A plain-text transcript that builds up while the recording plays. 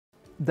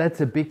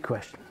That's a big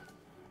question.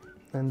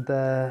 And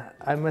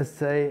I must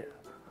say,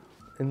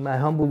 in my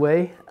humble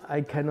way,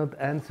 I cannot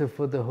answer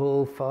for the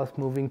whole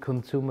fast-moving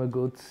consumer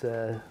goods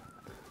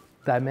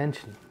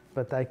dimension,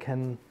 but I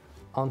can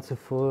answer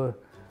for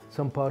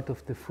some part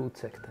of the food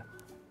sector.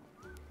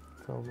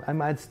 So I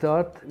might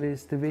start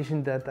with the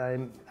vision that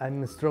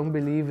I'm a strong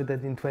believer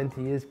that in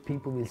 20 years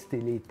people will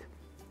still eat.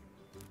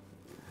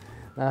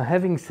 Now,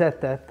 having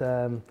said that,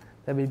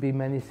 there will be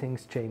many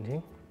things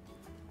changing.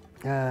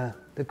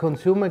 The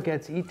consumer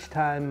gets each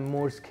time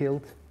more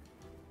skilled,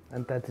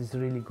 and that is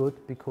really good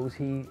because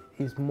he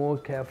is more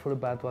careful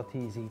about what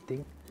he is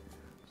eating.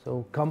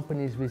 So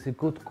companies with a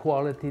good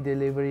quality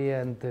delivery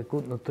and a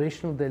good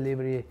nutritional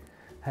delivery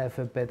have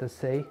a better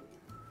say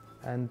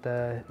and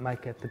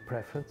might get the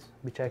preference,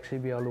 which actually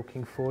we are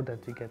looking for,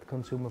 that we get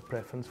consumer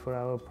preference for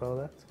our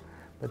products.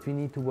 But we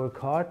need to work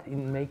hard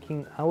in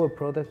making our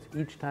products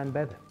each time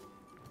better.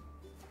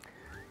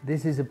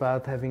 This is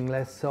about having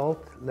less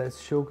salt,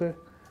 less sugar,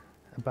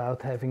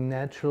 about having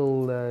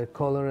natural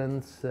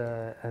colorants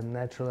and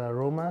natural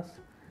aromas.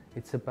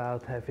 It's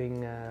about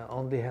having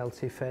only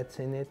healthy fats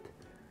in it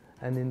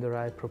and in the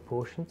right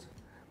proportions.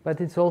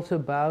 But it's also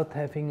about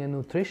having a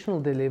nutritional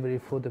delivery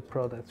for the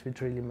products,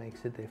 which really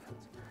makes a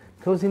difference.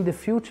 Because in the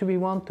future we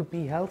want to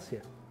be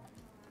healthier.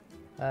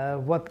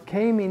 What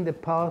came in the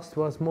past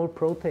was more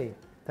protein.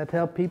 That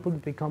helped people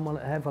to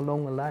have a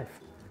longer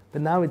life.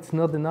 But now it's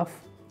not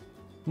enough.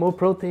 More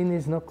protein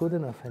is not good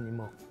enough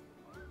anymore.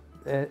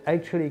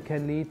 Actually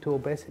can lead to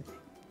obesity.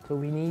 So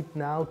we need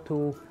now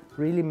to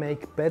really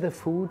make better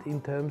food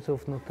in terms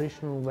of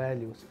nutritional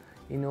values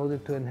in order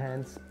to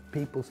enhance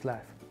people's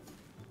life.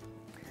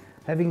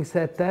 Having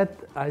said that,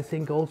 I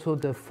think also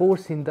the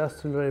fourth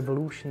industrial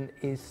revolution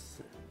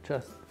is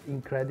just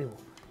incredible.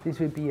 This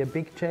will be a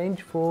big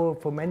change for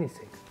many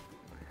things.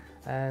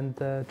 And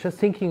just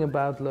thinking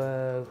about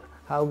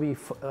how we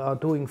are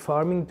doing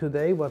farming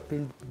today, what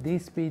will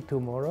this be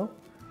tomorrow?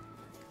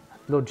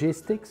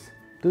 Logistics.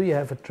 Do you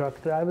have a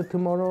truck driver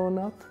tomorrow or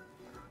not?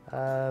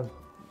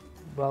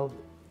 Well,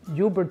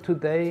 Uber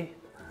today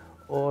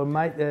or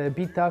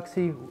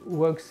B-Taxi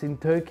works in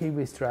Turkey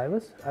with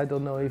drivers. I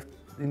don't know if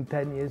in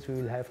 10 years we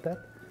will have that.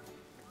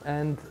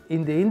 And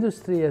in the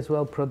industry as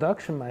well,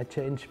 production might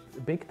change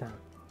big time.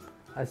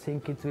 I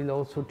think it will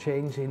also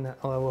change in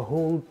our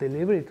whole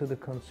delivery to the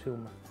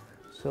consumer.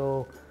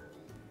 So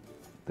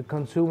the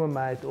consumer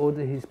might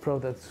order his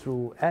products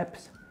through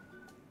apps,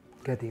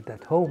 get it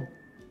at home.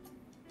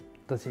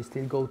 Does he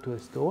still go to a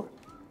store?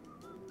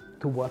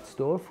 To what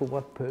store? For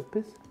what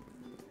purpose?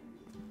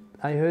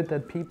 I heard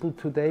that people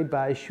today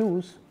buy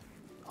shoes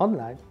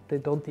online. They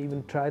don't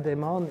even try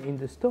them on in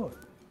the store.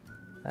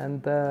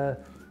 And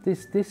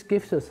this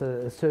gives us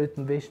a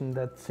certain vision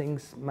that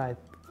things might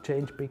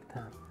change big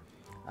time.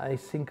 I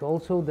think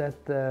also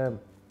that the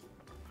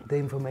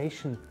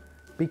information,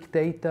 big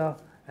data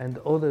and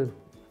other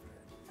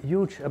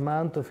huge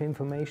amount of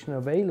information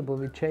available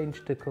will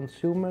change the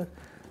consumer,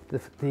 the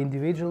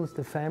individuals,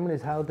 the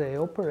families, how they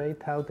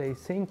operate, how they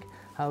think,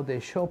 how they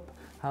shop,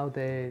 how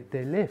they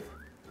live.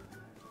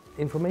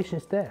 Information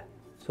is there.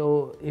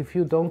 So if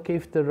you don't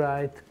give the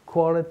right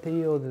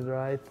quality or the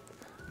right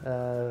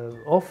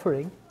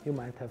offering, you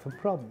might have a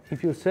problem.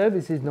 If your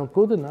service is not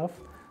good enough,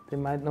 they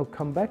might not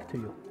come back to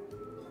you.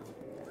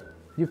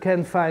 You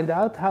can find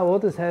out how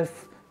others have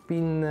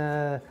been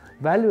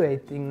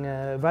validating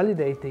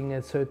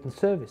a certain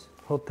service.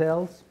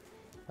 Hotels,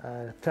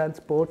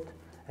 transport.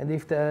 And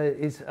if there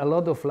is a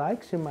lot of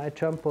likes, you might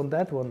jump on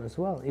that one as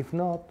well. If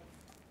not,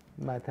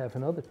 you might have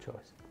another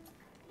choice.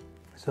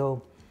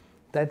 So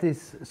that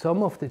is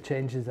some of the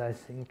changes I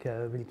think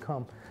will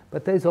come.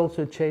 But there's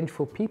also a change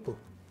for people.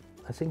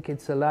 I think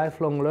it's a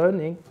lifelong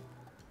learning,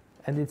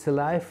 and it's a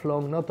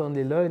lifelong not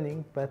only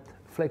learning, but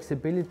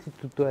flexibility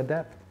to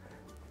adapt.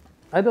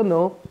 I don't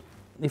know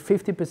if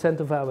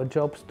 50% of our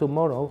jobs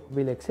tomorrow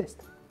will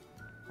exist.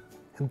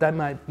 And that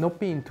might not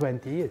be in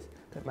 20 years.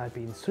 That might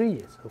be in 3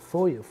 years, or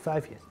 4 years,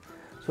 5 years.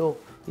 So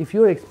if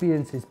your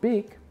experience is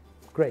big,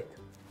 great.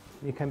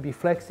 You can be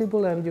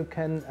flexible and you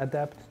can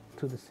adapt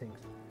to the things.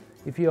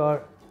 If you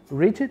are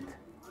rigid,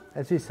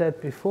 as we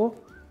said before,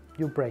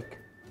 you break.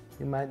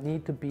 You might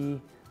need to be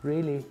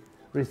really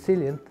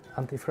resilient,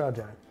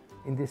 anti-fragile.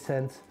 In this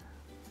sense,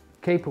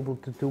 capable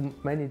to do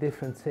many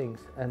different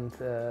things and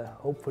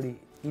hopefully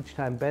each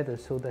time better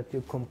so that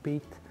you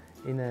compete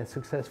in a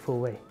successful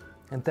way.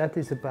 And that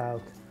is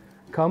about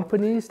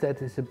companies,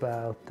 that is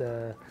about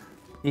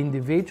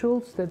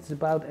individuals, that's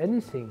about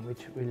anything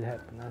which will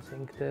happen. I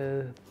think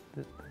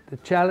the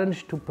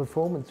challenge to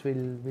performance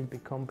will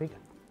become bigger.